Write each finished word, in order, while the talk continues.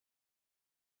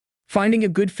Finding a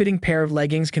good-fitting pair of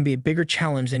leggings can be a bigger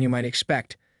challenge than you might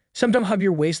expect. Some don't hug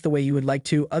your waist the way you would like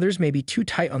to, others may be too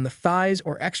tight on the thighs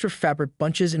or extra fabric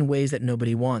bunches in ways that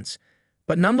nobody wants.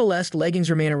 But nonetheless, leggings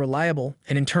remain a reliable,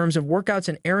 and in terms of workouts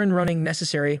and errand running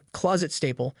necessary, closet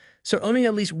staple, so owning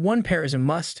at least one pair is a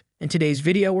must. In today's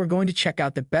video, we're going to check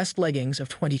out the best leggings of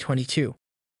 2022.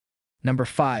 Number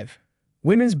 5.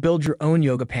 Women's Build Your Own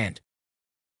Yoga Pant.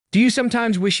 Do you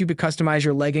sometimes wish you could customize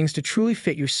your leggings to truly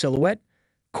fit your silhouette?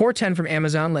 Core 10 from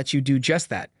Amazon lets you do just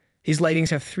that. These leggings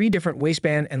have 3 different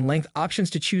waistband and length options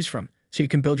to choose from, so you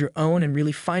can build your own and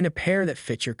really find a pair that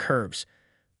fits your curves.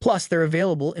 Plus, they're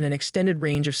available in an extended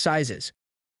range of sizes.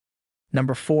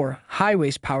 Number 4.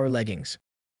 High-Waist Power Leggings.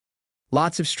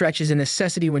 Lots of stretch is a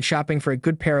necessity when shopping for a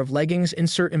good pair of leggings.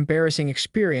 Insert embarrassing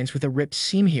experience with a ripped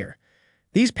seam here.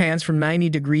 These pants from 90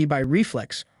 Degree by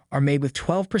Reflex are made with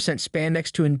 12%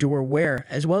 spandex to endure wear,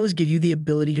 as well as give you the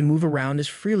ability to move around as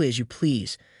freely as you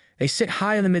please. They sit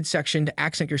high in the midsection to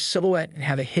accent your silhouette and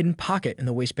have a hidden pocket in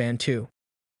the waistband too.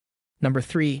 Number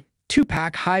 3.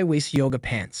 2-pack high-waist yoga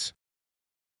pants.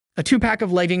 A 2-pack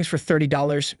of leggings for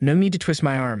 $30, no need to twist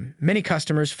my arm. Many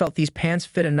customers felt these pants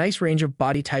fit a nice range of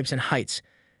body types and heights.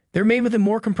 They're made with a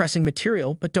more compressing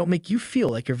material, but don't make you feel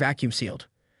like you're vacuum sealed.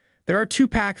 There are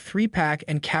 2-pack, 3-pack,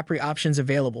 and Capri options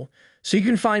available, so you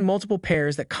can find multiple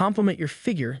pairs that complement your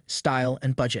figure, style,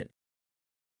 and budget.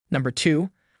 Number 2.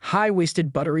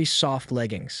 High-waisted Buttery soft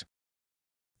leggings.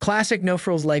 Classic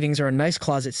no-frills leggings are a nice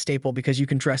closet staple because you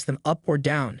can dress them up or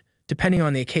down, depending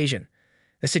on the occasion.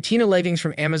 The Satina leggings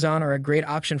from Amazon are a great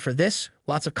option for this.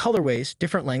 Lots of colorways,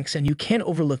 different lengths, and you can't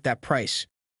overlook that price.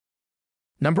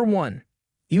 Number 1.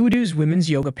 Ewedoos Women's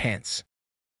Yoga Pants.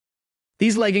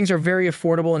 These leggings are very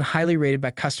affordable and highly rated by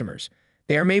customers.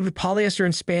 They are made with polyester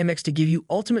and spandex to give you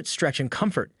ultimate stretch and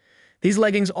comfort. These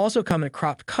leggings also come in a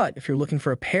cropped cut if you're looking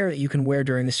for a pair that you can wear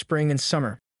during the spring and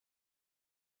summer.